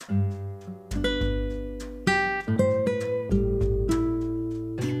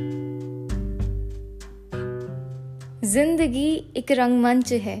जिंदगी एक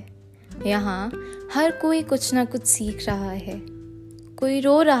रंगमंच है। यहाँ हर कोई कुछ ना कुछ सीख रहा है। कोई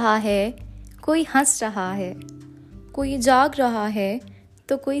रो रहा है, कोई हंस रहा है, कोई जाग रहा है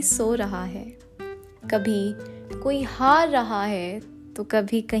तो कोई सो रहा है। कभी कोई हार रहा है तो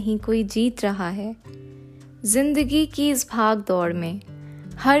कभी कहीं कोई जीत रहा है। जिंदगी की इस भाग दौड़ में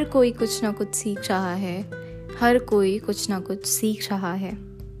हर कोई कुछ ना कुछ सीख रहा है, हर कोई कुछ ना कुछ सीख रहा है।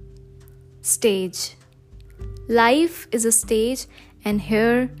 Stage. Life is a stage, and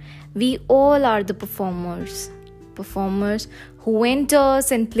here we all are the performers. Performers who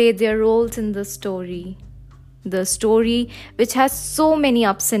enters and play their roles in the story. The story which has so many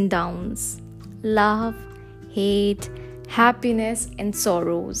ups and downs. Love, hate, happiness and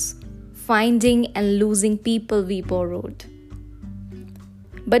sorrows. Finding and losing people we borrowed.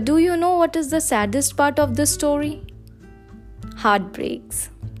 But do you know what is the saddest part of the story? Heartbreaks.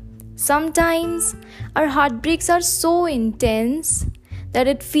 Sometimes our heartbreaks are so intense that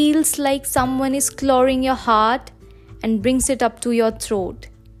it feels like someone is clawing your heart and brings it up to your throat,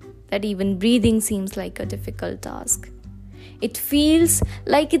 that even breathing seems like a difficult task. It feels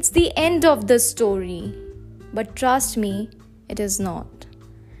like it's the end of the story, but trust me, it is not,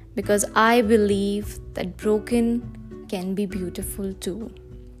 because I believe that broken can be beautiful too.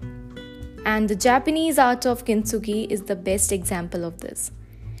 And the Japanese art of kintsugi is the best example of this.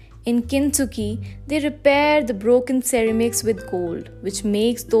 In kintsugi, they repair the broken ceramics with gold, which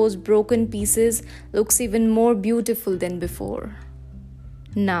makes those broken pieces looks even more beautiful than before.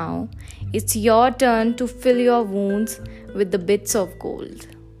 Now, it's your turn to fill your wounds with the bits of gold.